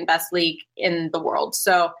second best league in the world.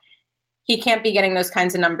 So he can't be getting those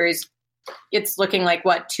kinds of numbers. It's looking like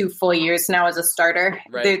 2 full years now as a starter.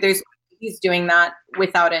 Right. He's doing that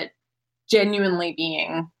without it genuinely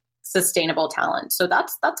being sustainable talent. So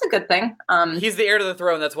that's a good thing. He's the heir to the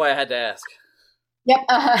throne. That's why I had to ask. Yep.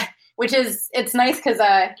 It's nice because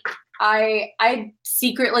I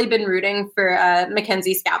secretly been rooting for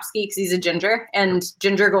Mackenzie Skapski because he's a ginger, and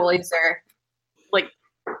ginger goalies are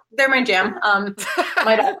they're my jam.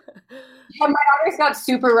 My daughter's got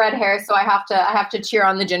super red hair, so I have to cheer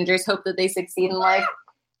on the gingers, hope that they succeed in life.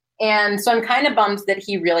 And so I'm kind of bummed that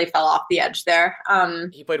he really fell off the edge there.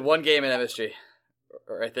 He played one game in MSG,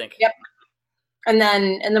 or I think. Yep. And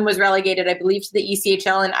then was relegated, I believe, to the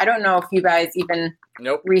ECHL. And I don't know if you guys even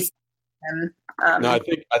re-signed him. No,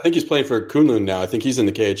 I think he's playing for Kunlun now. I think he's in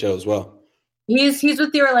the KHL as well. He's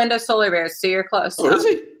with the Orlando Solar Bears, so you're close. Oh, is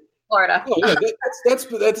he? Florida. Oh, yeah, that's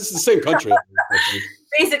the same country.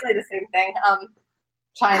 Basically the same thing.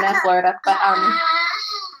 China, Florida,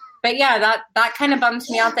 but yeah, that kind of bums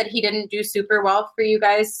me out that he didn't do super well for you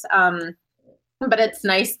guys. But it's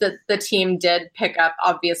nice that the team did pick up,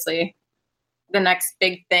 obviously, the next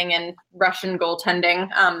big thing in Russian goaltending.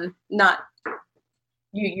 Not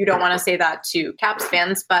you don't want to say that to Caps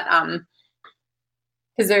fans, but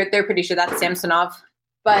because they're pretty sure that's Samsonov.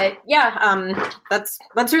 But yeah, that's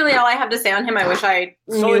really all I have to say on him. I wish I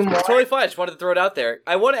knew more. Totally fine. I just wanted to throw it out there.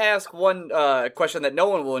 I want to ask one question that no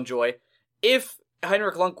one will enjoy. If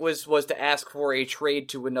Henrik Lundqvist was to ask for a trade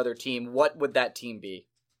to another team, what would that team be?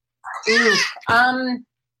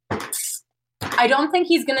 I don't think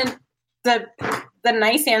he's gonna. The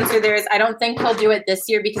nice answer there is I don't think he'll do it this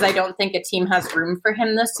year because I don't think a team has room for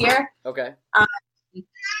him this year. Okay.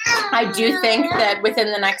 I do think that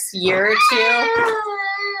within the next year or two.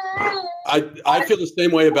 I feel the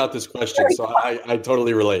same way about this question, so I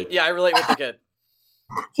totally relate. Yeah, I relate with the kid.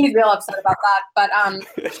 He's real upset about that, but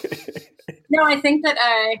no, I think that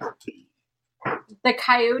the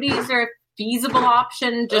Coyotes are a feasible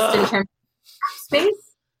option just in terms of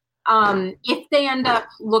space. If they end up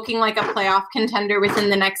looking like a playoff contender within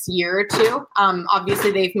the next year or two,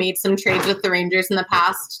 obviously they've made some trades with the Rangers in the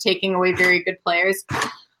past, taking away very good players.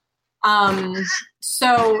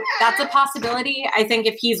 So that's a possibility. I think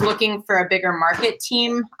if he's looking for a bigger market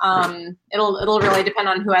team, it'll really depend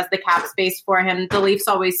on who has the cap space for him. The Leafs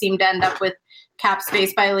always seem to end up with cap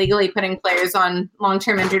space by illegally putting players on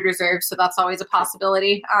long-term injured reserve, so that's always a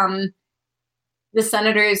possibility. The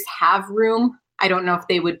Senators have room. I don't know if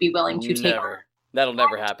they would be willing to take on. That'll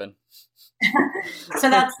never happen. So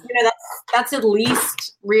that's at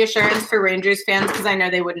least reassurance for Rangers fans, because I know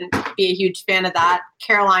they wouldn't be a huge fan of that.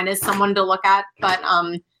 Carolina is someone to look at, but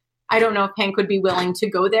I don't know if Hank would be willing to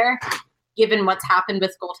go there, given what's happened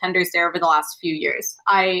with goaltenders there over the last few years.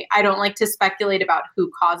 I don't like to speculate about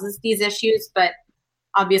who causes these issues, but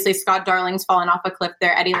obviously Scott Darling's fallen off a cliff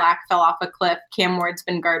there. Eddie Lack fell off a cliff. Cam Ward's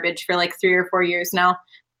been garbage for like 3 or 4 years now.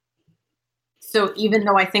 So even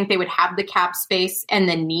though I think they would have the cap space and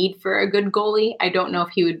the need for a good goalie, I don't know if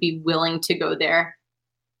he would be willing to go there,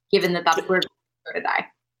 given that that's where we're going to die.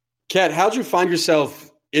 Kat, how'd you find yourself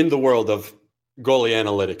in the world of goalie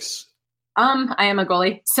analytics? I am a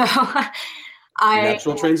goalie, so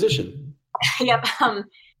natural transition. Yep.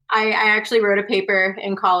 I actually wrote a paper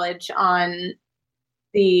in college on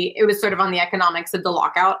it was sort of on the economics of the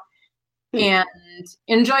lockout, and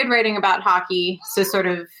enjoyed writing about hockey. So sort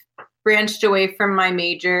of branched away from my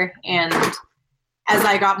major, and as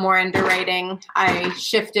I got more into writing, I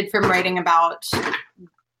shifted from writing about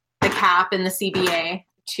the cap and the CBA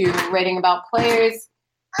to writing about players,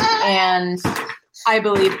 and I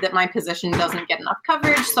believe that my position doesn't get enough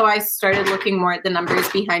coverage, so I started looking more at the numbers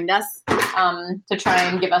behind us to try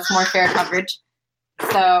and give us more fair coverage.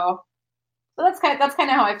 So that's kind of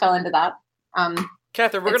how I fell into that.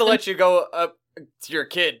 Catherine, we're going to let you go to your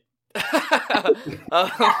kid.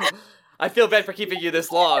 I feel bad for keeping you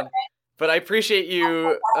this long, but I appreciate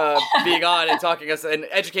you being on and talking us and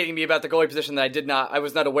educating me about the goalie position that I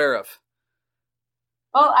was not aware of.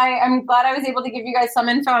 Well, I'm glad I was able to give you guys some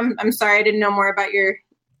info. I'm sorry I didn't know more about your.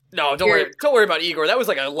 No, don't worry about Igor. That was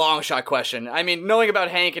like a long shot question. I mean, knowing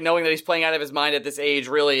about Hank and knowing that he's playing out of his mind at this age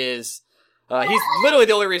really is. He's literally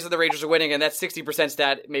the only reason the Rangers are winning, and that 60%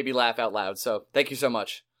 stat made me laugh out loud. So thank you so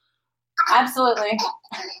much. Absolutely.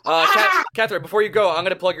 Catherine, before you go, I'm going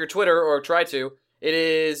to plug your Twitter, or try to. It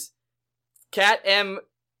is Cat M.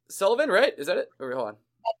 Sullivan, right? Is that it? Or, hold on.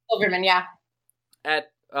 Silverman, yeah.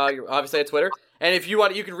 You're obviously at Twitter. And if you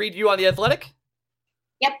want, you can read you on The Athletic?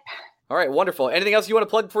 Yep. All right, wonderful. Anything else you want to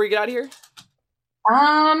plug before you get out of here?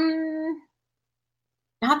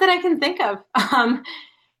 Not that I can think of.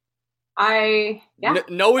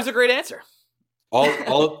 No is a great answer.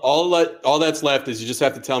 All that's left is you just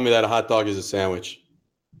have to tell me that a hot dog is a sandwich.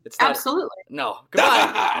 It's not, absolutely. No.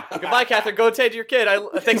 Goodbye. Goodbye, Catherine. Go tend to your kid.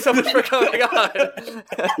 Thanks so much for coming on.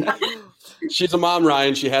 She's a mom,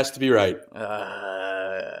 Ryan. She has to be right.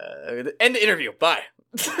 End the interview. Bye.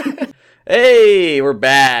 Hey, we're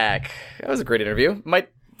back. That was a great interview.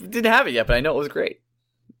 Didn't have it yet, but I know it was great.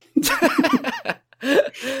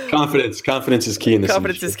 Confidence is key in this.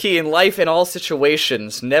 Confidence is key in life in all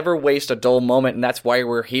situations. Never waste a dull moment, and that's why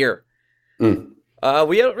we're here. We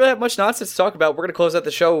don't really have much nonsense to talk about. We're going to close out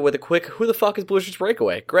the show with a quick, who the fuck is Blueshirts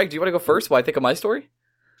Breakaway? Greg, do you want to go first while I think of my story?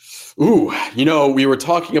 Ooh, we were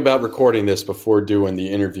talking about recording this before doing the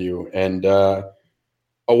interview, and a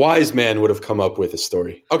wise man would have come up with a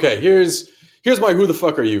story. Okay, here's my who the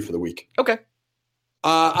fuck are you for the week. Okay.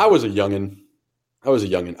 I was a youngin'. I was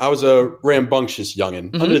a rambunctious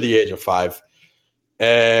youngin', under the age of 5.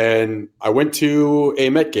 And I went to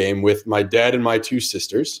a Met game with my dad and my 2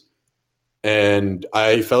 sisters. And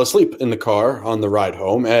I fell asleep in the car on the ride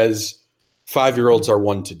home, as 5-year-olds are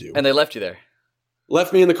one to do. And they left you there?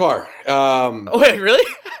 Left me in the car. Wait, really?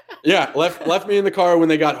 Yeah, left me in the car when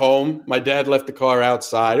they got home. My dad left the car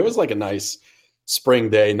outside. It was like a nice spring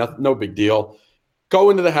day, no big deal. Go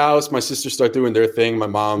into the house. My sisters start doing their thing. My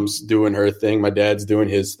mom's doing her thing. My dad's doing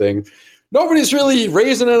his thing. Nobody's really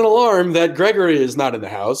raising an alarm that Gregory is not in the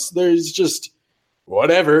house. There's just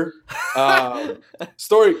whatever.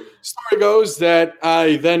 Story goes that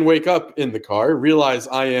I then wake up in the car, realize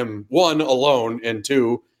I am 1, alone, and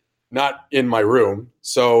 2, not in my room.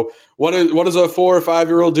 So what does a 4 or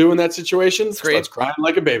 5-year-old do in that situation? Starts crying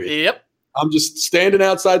like a baby. Yep. I'm just standing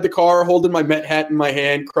outside the car, holding my Met hat in my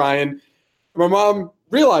hand, crying. My mom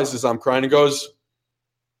realizes I'm crying and goes,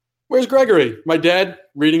 "Where's Gregory?" My dad,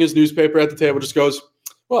 reading his newspaper at the table, just goes,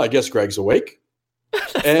 "Well, I guess Greg's awake."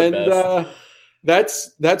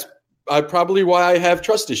 That's probably why I have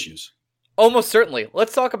trust issues. Almost certainly.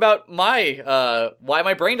 Let's talk about why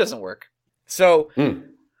my brain doesn't work. So,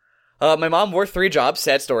 my mom worked 3 jobs,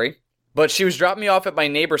 sad story, but she was dropping me off at my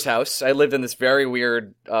neighbor's house. I lived in this very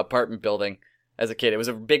weird apartment building as a kid. It was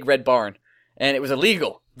a big red barn, and it was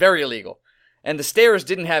illegal, very illegal. And the stairs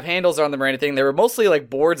didn't have handles on them or anything. They were mostly like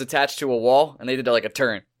boards attached to a wall, and they did like a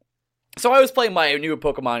turn. So I was playing my new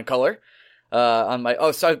Pokemon Color.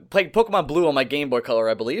 So I played Pokemon Blue on my Game Boy Color,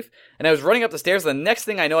 I believe, and I was running up the stairs, and the next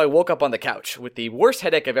thing I know, I woke up on the couch with the worst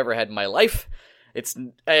headache I've ever had in my life.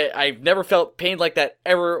 I've never felt pain like that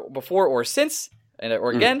ever before or since,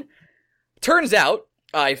 or again. Turns out,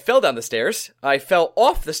 I fell down the stairs, I fell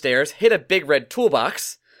off the stairs, hit a big red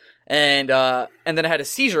toolbox, and then I had a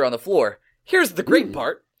seizure on the floor. Here's the great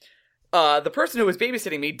part. The person who was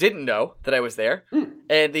babysitting me didn't know that I was there,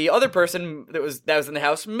 and the other person that was in the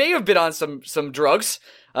house may have been on some drugs,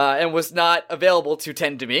 and was not available to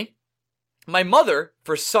tend to me. My mother,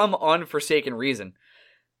 for some unforsaken reason,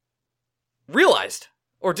 realized,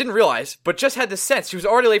 or didn't realize, but just had the sense. She was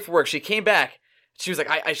already late for work. She came back. She was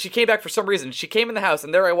like, she came back for some reason. She came in the house,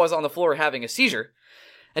 and there I was on the floor having a seizure,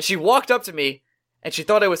 and she walked up to me, and she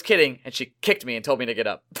thought I was kidding, and she kicked me and told me to get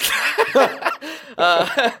up.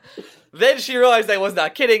 Then she realized I was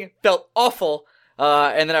not kidding, felt awful,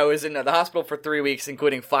 and then I was in the hospital for 3 weeks,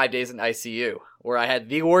 including 5 days in ICU, where I had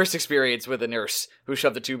the worst experience with a nurse who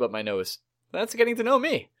shoved a tube up my nose. That's getting to know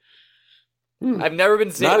me. I've never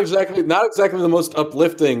been sick. Not exactly the most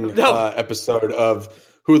uplifting episode of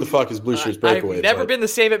Who the Fuck is Blueshirts Breakaway. I've never been the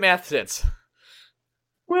same at math since.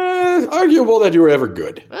 Well, arguable that you were ever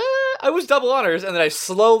good. I was double honors, and then I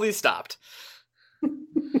slowly stopped.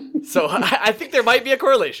 So I think there might be a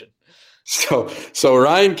correlation. So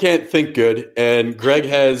Ryan can't think good, and Greg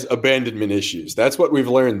has abandonment issues. That's what we've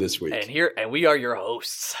learned this week. And we are your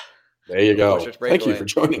hosts. There you go. Thank you for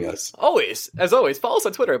joining us. As always, follow us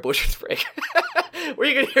on Twitter at Blueshirts Break, where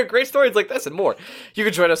you can hear great stories like this and more. You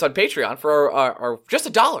can join us on Patreon for our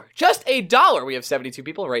just $1. Just $1. We have 72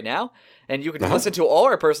 people right now, and you can listen to all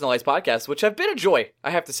our personalized podcasts, which have been a joy,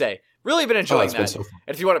 I have to say. Really been enjoying that. So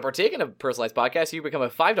and if you want to partake in a personalized podcast, you become a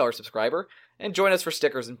 $5 subscriber and join us for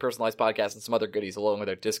stickers and personalized podcasts and some other goodies along with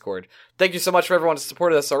our Discord. Thank you so much for everyone who's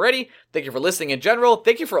supported us already. Thank you for listening in general.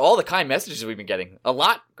 Thank you for all the kind messages we've been getting. A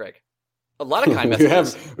lot, Greg. A lot of kind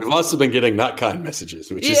messages. We've also been getting not kind messages,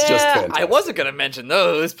 which is just fantastic. I wasn't going to mention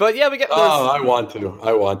those, but yeah, we get those. Oh, I want to.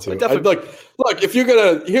 Look, if you're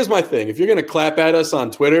going to, here's my thing. If you're going to clap at us on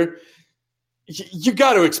Twitter, you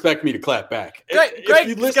got to expect me to clap back.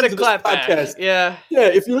 Greg's going to clap back. Yeah. Yeah,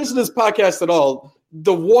 if you listen to this podcast at all,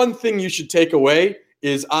 the one thing you should take away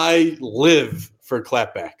is I live for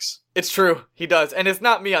clapbacks. It's true. He does. And it's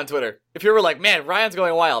not me on Twitter. If you were like, man, Ryan's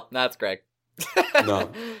going wild. Nah, it's Greg.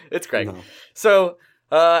 No. It's Greg. No. So,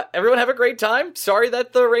 everyone have a great time. Sorry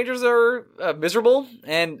that the Rangers are miserable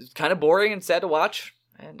and kind of boring and sad to watch.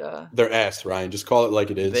 And they're ass, Ryan. Just call it like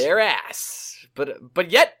it is. They're ass.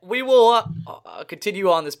 But yet we will continue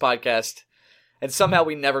on this podcast, and somehow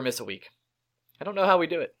we never miss a week. I don't know how we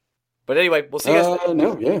do it, but anyway, we'll see you guys.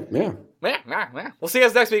 Yeah. We'll see you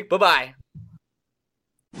guys next week. Bye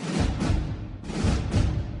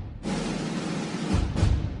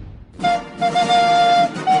bye.